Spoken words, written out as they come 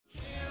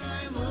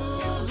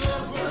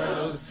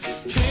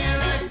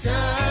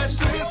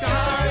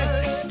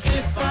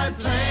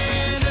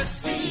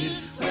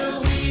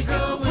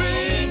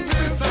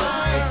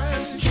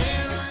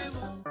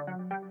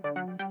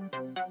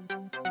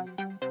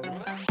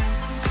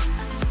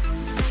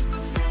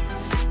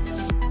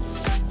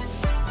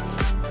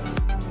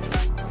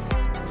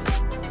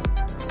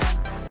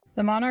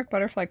The monarch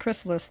butterfly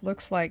chrysalis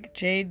looks like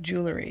jade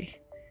jewelry.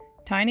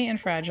 Tiny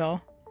and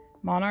fragile,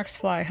 monarchs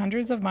fly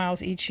hundreds of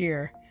miles each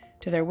year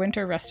to their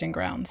winter resting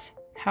grounds.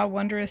 How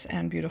wondrous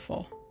and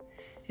beautiful.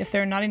 If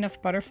there are not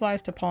enough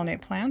butterflies to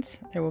pollinate plants,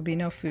 there will be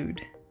no food.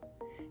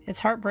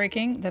 It's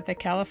heartbreaking that the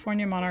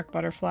California monarch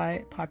butterfly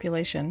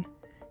population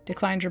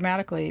declined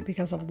dramatically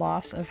because of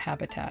loss of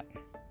habitat.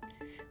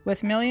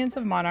 With millions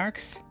of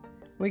monarchs,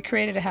 we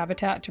created a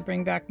habitat to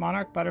bring back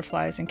monarch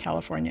butterflies in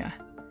California.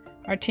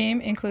 Our team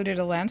included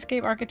a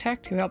landscape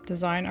architect who helped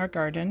design our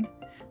garden,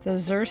 the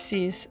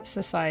Xerces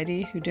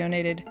Society who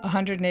donated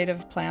 100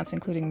 native plants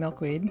including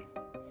milkweed,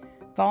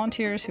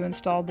 volunteers who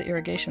installed the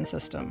irrigation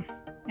system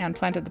and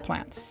planted the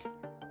plants.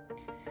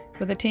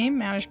 With a team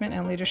management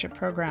and leadership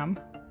program,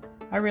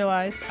 I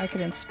realized I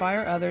could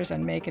inspire others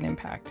and make an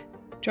impact.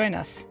 Join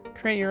us.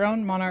 Create your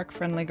own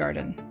monarch-friendly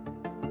garden.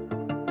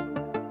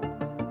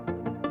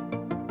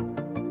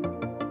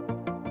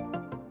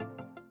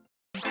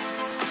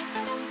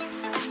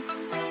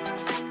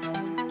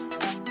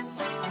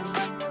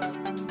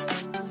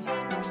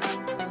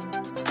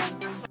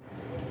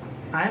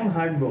 I am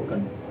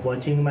heartbroken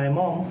watching my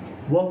mom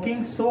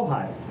working so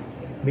hard.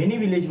 Many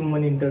village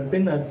women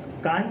entrepreneurs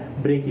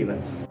can't break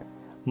even.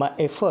 My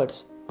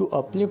efforts to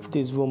uplift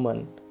this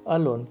woman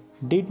alone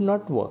did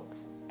not work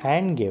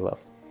and gave up.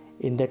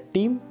 In the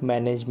team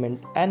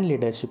management and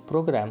leadership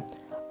program,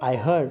 I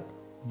heard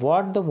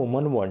what the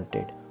woman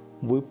wanted.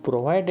 We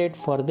provided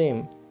for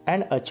them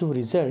and achieved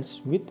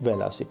results with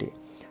velocity,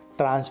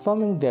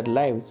 transforming their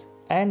lives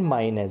and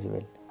mine as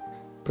well.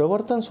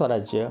 Parvartan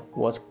Swarajya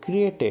was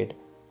created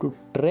to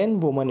train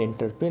women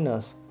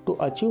entrepreneurs to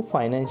achieve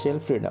financial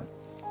freedom.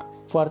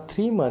 For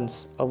 3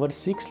 months, our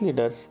 6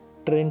 leaders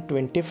trained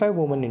 25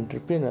 women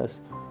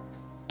entrepreneurs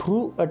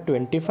through a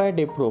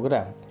 25-day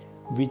program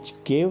which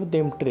gave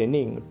them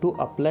training to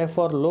apply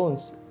for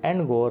loans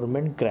and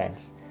government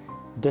grants.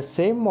 The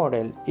same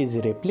model is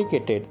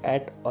replicated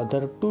at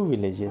other 2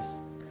 villages.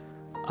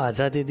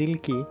 Azadi Dil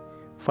Ki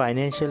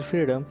financial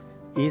freedom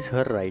is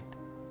her right.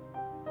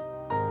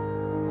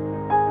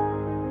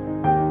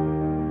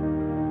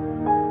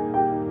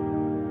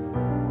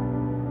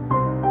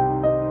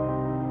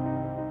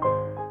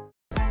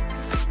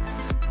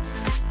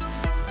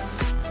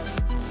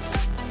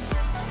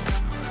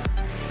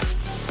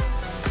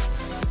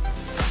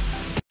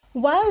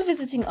 While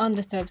visiting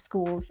underserved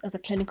schools as a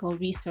clinical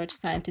research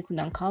scientist in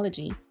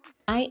oncology,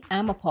 I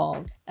am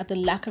appalled at the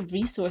lack of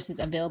resources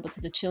available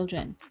to the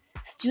children.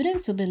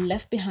 Students will be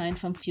left behind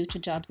from future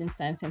jobs in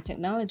science and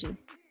technology.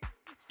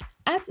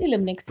 At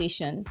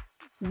Illumination,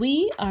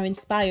 we are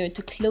inspired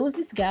to close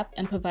this gap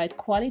and provide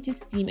quality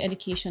STEAM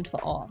education for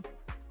all.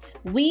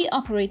 We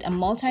operate a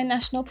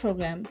multinational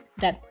program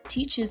that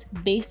teaches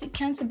basic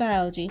cancer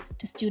biology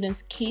to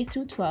students K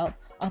through 12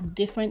 of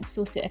different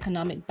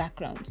socioeconomic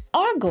backgrounds.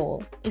 Our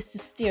goal is to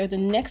steer the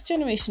next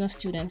generation of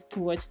students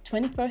towards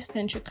 21st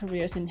century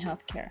careers in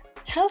healthcare.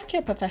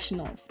 Healthcare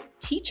professionals,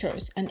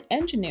 teachers, and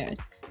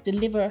engineers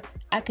deliver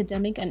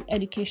academic and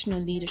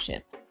educational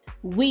leadership.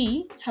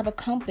 We have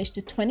accomplished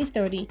the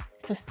 2030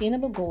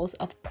 sustainable goals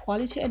of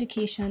quality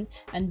education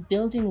and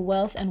building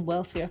wealth and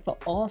welfare for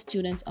all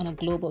students on a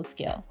global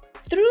scale.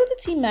 Through the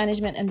team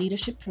management and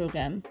leadership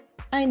program,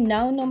 I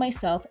now know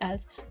myself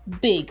as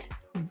big,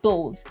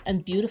 bold,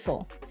 and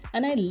beautiful,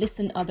 and I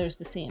listen others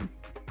the same.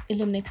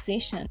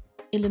 Illumination,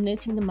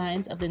 illuminating the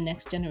minds of the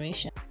next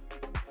generation.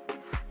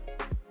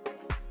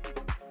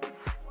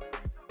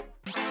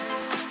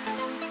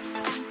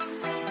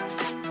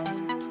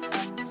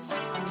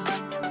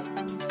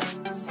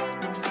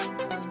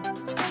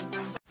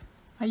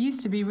 I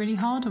used to be really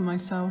hard on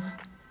myself.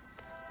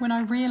 When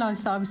I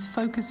realised that I was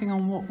focusing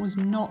on what was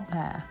not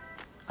there,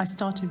 I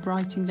started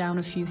writing down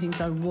a few things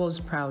I was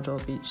proud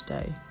of each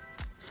day.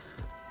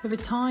 Over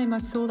time, I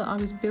saw that I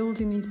was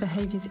building these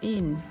behaviours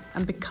in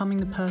and becoming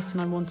the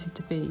person I wanted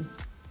to be.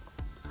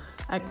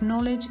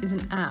 Acknowledge is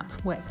an app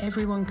where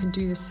everyone can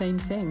do the same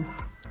thing,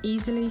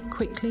 easily,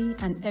 quickly,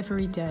 and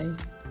every day.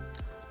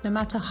 No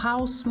matter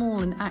how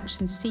small an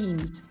action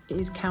seems, it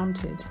is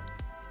counted.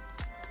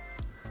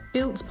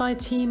 Built by a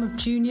team of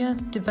junior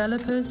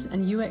developers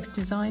and UX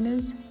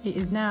designers, it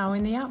is now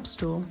in the App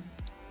Store.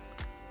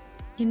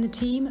 In the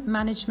team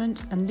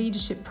management and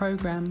leadership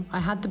program, I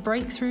had the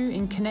breakthrough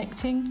in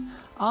connecting,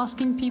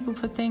 asking people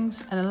for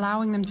things, and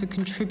allowing them to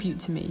contribute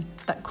to me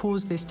that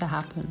caused this to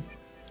happen.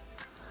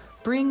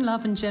 Bring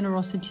love and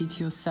generosity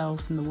to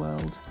yourself and the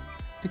world,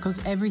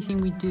 because everything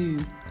we do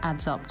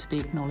adds up to be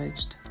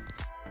acknowledged.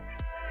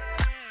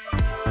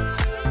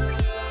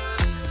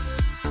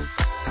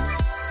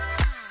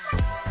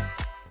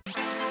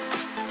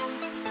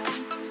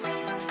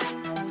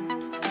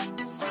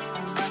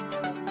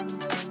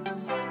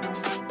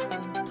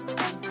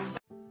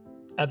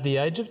 At the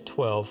age of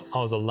 12, I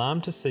was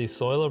alarmed to see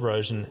soil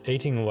erosion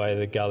eating away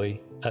the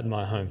gully at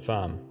my home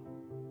farm.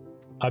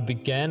 I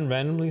began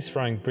randomly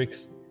throwing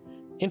bricks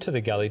into the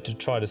gully to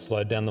try to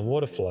slow down the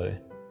water flow,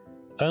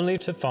 only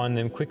to find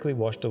them quickly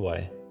washed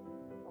away.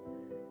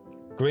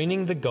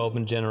 Greening the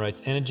Goulburn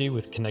generates energy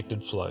with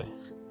connected flow.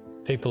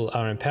 People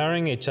are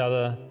empowering each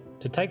other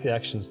to take the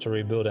actions to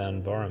rebuild our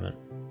environment.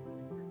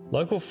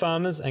 Local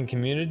farmers and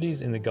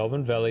communities in the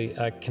Goulburn Valley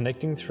are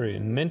connecting through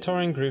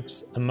mentoring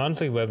groups, a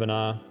monthly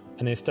webinar,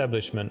 and the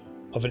establishment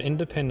of an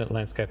independent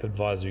landscape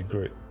advisory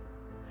group.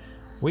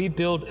 We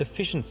build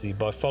efficiency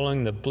by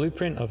following the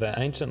blueprint of our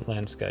ancient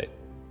landscape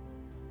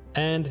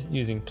and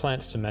using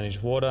plants to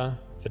manage water,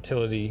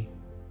 fertility,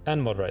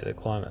 and moderate the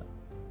climate.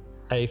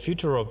 A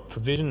future of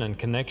provision and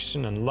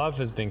connection and love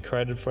has been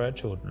created for our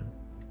children.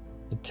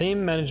 The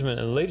team management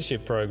and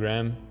leadership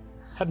program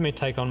had me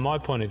take on my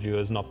point of view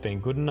as not being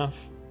good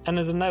enough and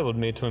has enabled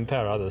me to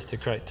empower others to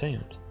create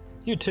teams.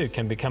 You too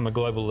can become a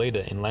global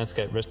leader in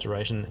landscape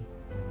restoration.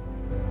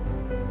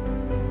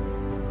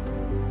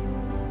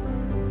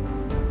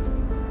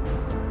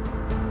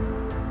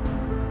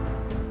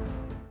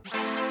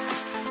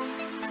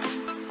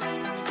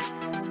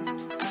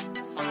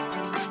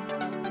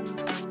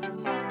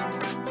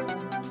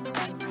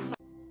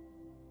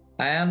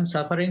 I am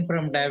suffering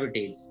from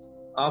diabetes.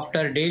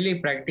 After daily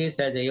practice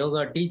as a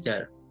yoga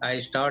teacher, I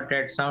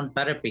started sound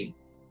therapy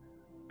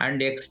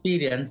and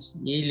experienced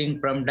healing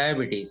from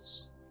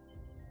diabetes.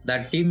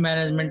 The team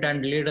management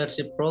and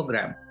leadership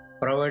program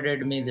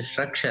provided me the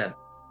structure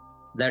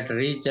that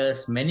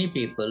reaches many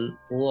people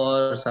who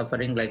are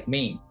suffering like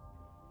me.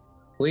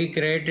 We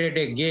created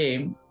a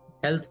game,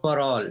 Health for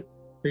All,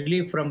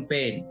 Relief from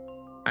Pain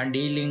and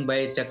Healing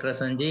by Chakra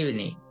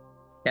Sanjeevani.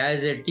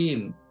 As a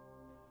team,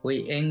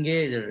 we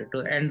engaged to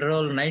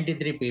enroll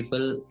 93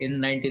 people in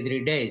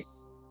 93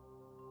 days.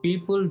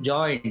 People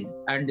joined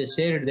and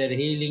shared their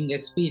healing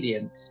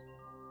experience.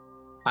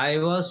 I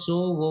was so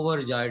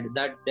overjoyed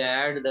that they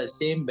had the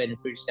same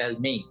benefits as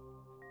me.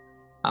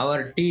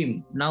 Our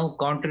team now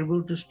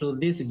contributes to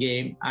this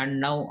game, and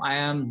now I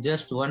am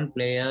just one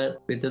player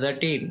with the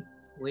team.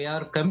 We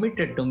are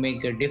committed to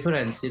make a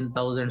difference in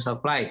thousands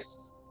of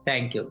lives.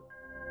 Thank you.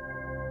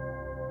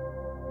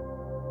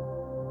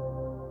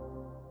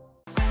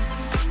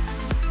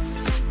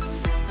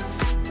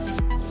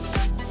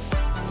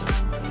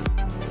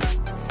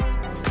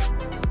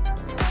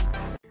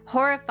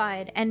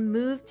 Horrified and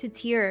moved to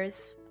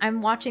tears, I'm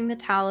watching the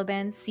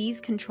Taliban seize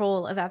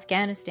control of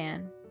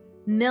Afghanistan.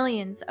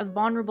 Millions of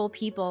vulnerable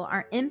people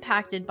are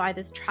impacted by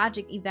this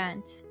tragic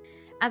event.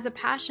 As a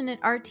passionate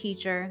art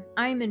teacher,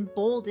 I am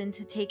emboldened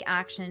to take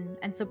action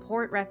and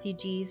support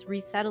refugees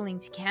resettling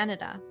to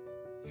Canada.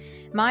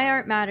 My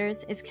Art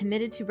Matters is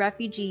committed to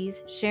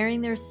refugees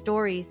sharing their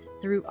stories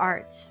through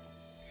art.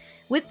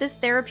 With this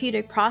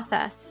therapeutic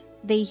process,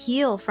 they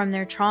heal from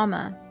their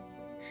trauma.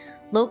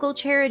 Local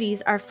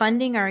charities are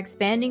funding our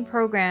expanding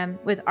program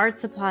with art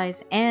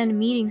supplies and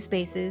meeting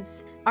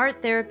spaces.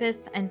 Art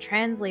therapists and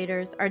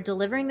translators are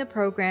delivering the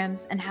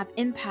programs and have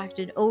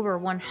impacted over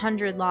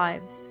 100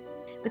 lives.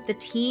 With the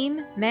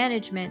team,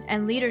 management,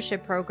 and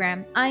leadership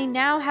program, I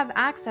now have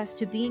access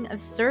to being of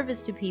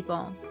service to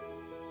people.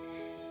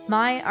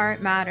 My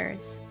Art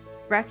Matters.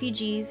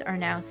 Refugees are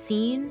now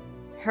seen,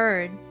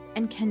 heard,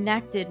 and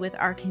connected with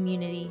our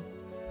community.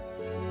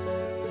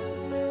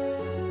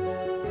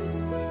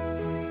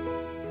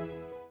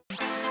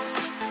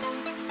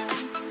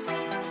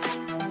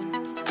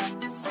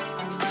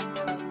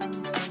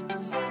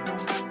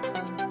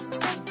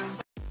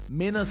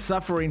 Men are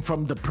suffering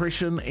from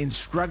depression and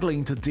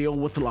struggling to deal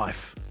with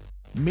life.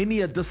 Many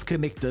are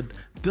disconnected,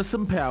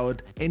 disempowered,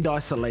 and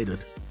isolated.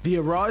 The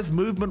Arise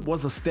movement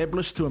was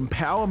established to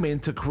empower men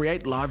to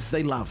create lives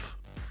they love.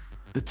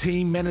 The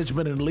team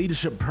management and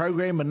leadership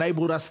program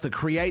enabled us to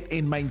create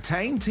and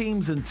maintain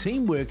teams and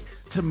teamwork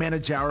to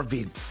manage our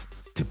events.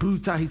 Te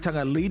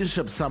Putahitanga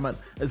Leadership Summit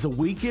is a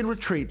weekend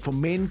retreat for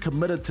men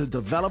committed to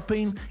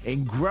developing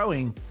and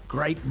growing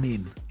great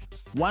men.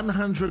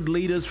 100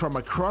 leaders from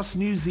across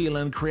New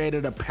Zealand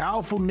created a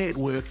powerful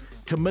network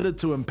committed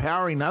to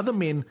empowering other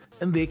men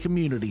in their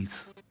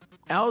communities.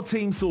 Our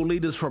team saw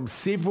leaders from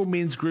several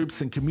men's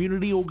groups and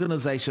community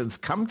organisations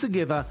come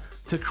together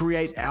to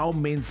create our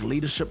Men's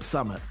Leadership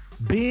Summit.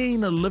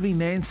 Being a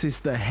living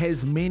ancestor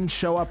has men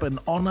show up in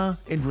honour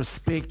and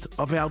respect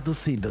of our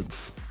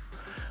descendants.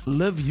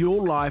 Live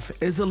your life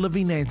as a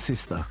living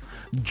ancestor.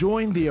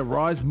 Join the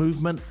Arise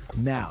movement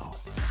now.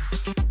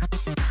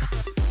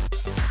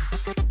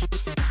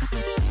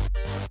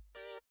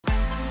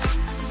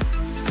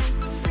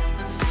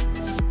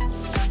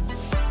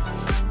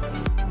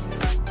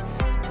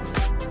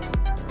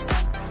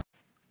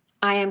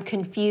 I am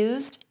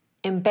confused,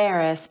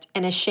 embarrassed,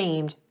 and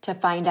ashamed to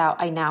find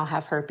out I now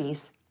have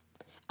herpes.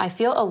 I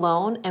feel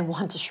alone and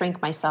want to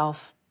shrink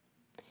myself.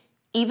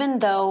 Even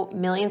though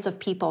millions of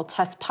people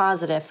test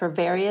positive for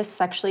various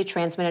sexually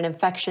transmitted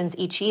infections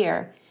each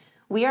year,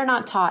 we are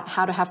not taught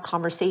how to have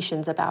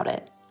conversations about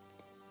it.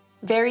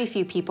 Very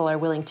few people are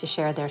willing to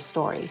share their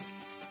story.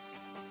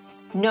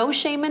 No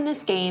Shame in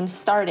This Game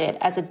started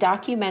as a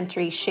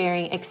documentary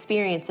sharing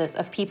experiences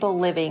of people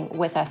living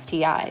with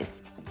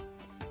STIs.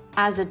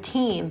 As a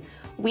team,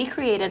 we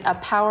created a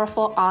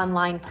powerful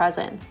online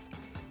presence.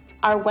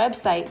 Our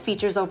website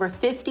features over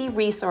 50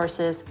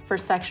 resources for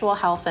sexual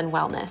health and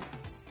wellness.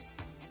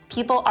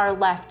 People are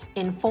left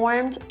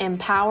informed,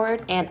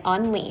 empowered, and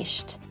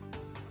unleashed.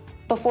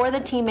 Before the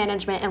team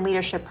management and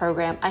leadership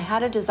program, I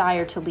had a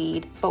desire to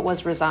lead, but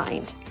was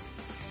resigned.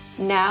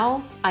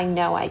 Now, I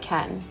know I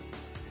can.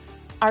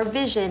 Our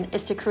vision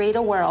is to create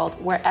a world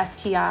where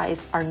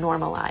STIs are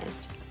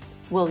normalized.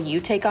 Will you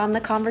take on the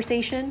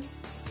conversation?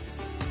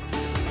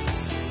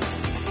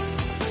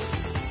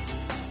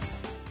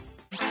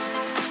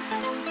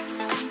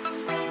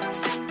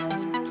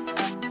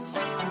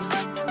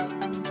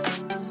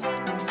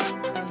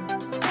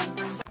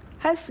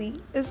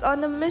 Hasi is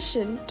on a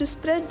mission to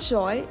spread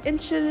joy in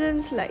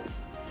children's life.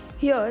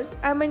 Here,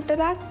 I'm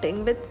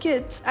interacting with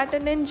kids at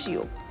an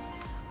NGO.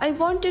 I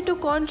wanted to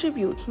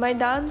contribute my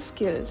dance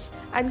skills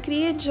and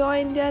create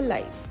joy in their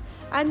lives,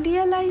 and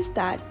realize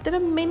that there are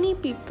many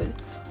people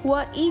who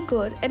are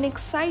eager and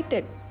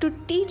excited to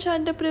teach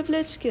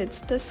underprivileged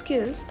kids the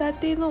skills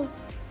that they know.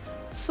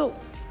 So,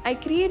 I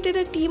created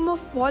a team of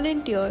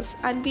volunteers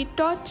and we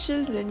taught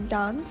children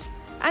dance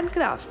and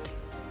craft.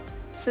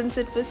 Since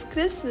it was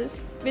Christmas,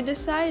 we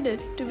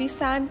decided to be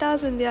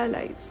Santas in their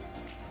lives.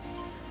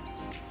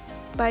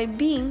 By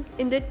being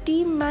in the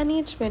team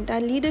management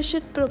and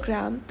leadership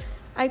program,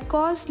 I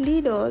caused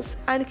leaders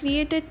and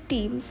created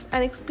teams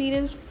and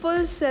experienced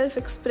full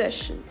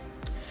self-expression.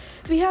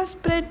 We have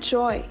spread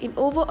joy in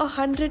over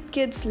 100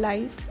 kids'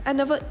 lives, and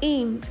our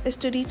aim is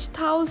to reach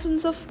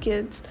thousands of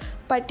kids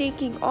by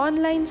taking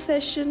online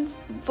sessions,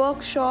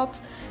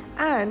 workshops,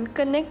 and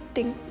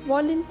connecting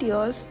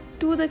volunteers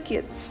to the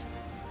kids.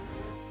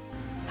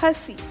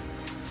 Hasi,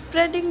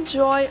 spreading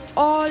joy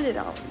all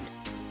around.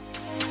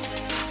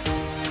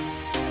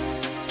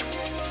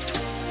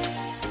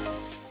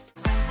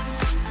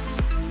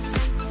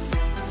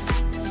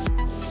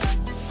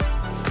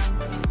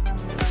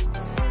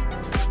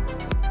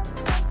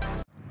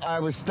 I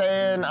was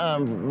staying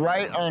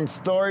right on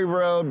Story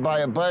Road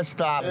by a bus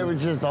stop. It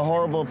was just a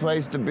horrible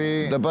place to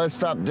be. The bus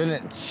stop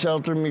didn't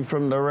shelter me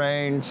from the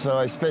rain, so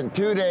I spent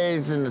 2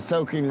 days in the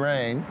soaking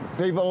rain.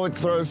 People would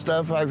throw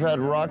stuff. I've had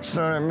rocks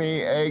thrown at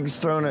me, eggs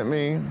thrown at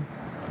me,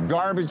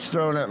 garbage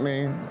thrown at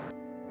me.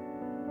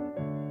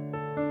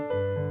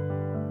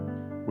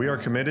 We are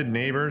committed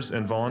neighbors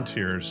and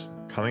volunteers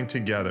coming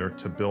together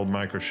to build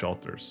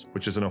microshelters,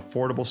 which is an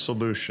affordable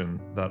solution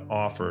that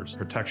offers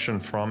protection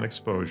from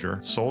exposure,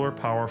 solar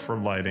power for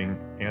lighting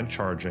and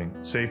charging,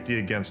 safety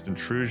against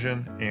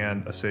intrusion,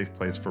 and a safe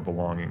place for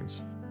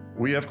belongings.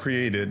 We have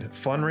created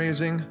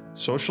fundraising,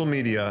 social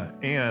media,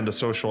 and a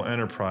social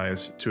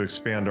enterprise to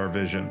expand our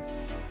vision.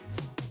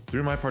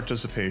 Through my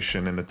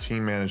participation in the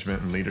Team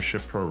Management and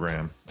Leadership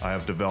Program, I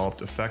have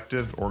developed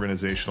effective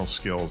organizational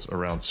skills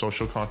around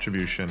social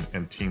contribution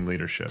and team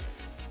leadership.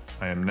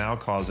 I am now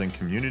causing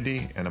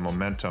community and a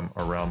momentum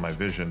around my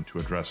vision to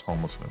address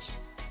homelessness.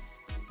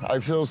 I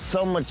feel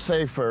so much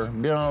safer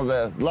being able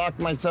to lock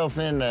myself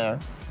in there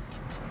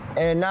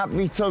and not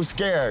be so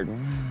scared.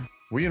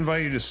 We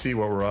invite you to see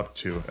what we're up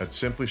to at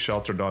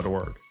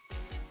simplyshelter.org.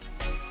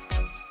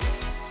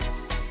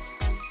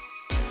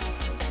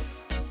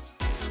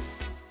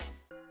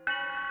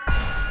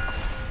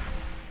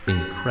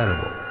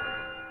 Incredible.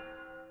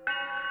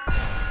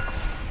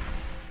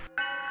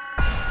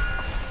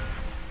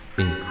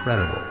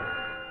 Incredible.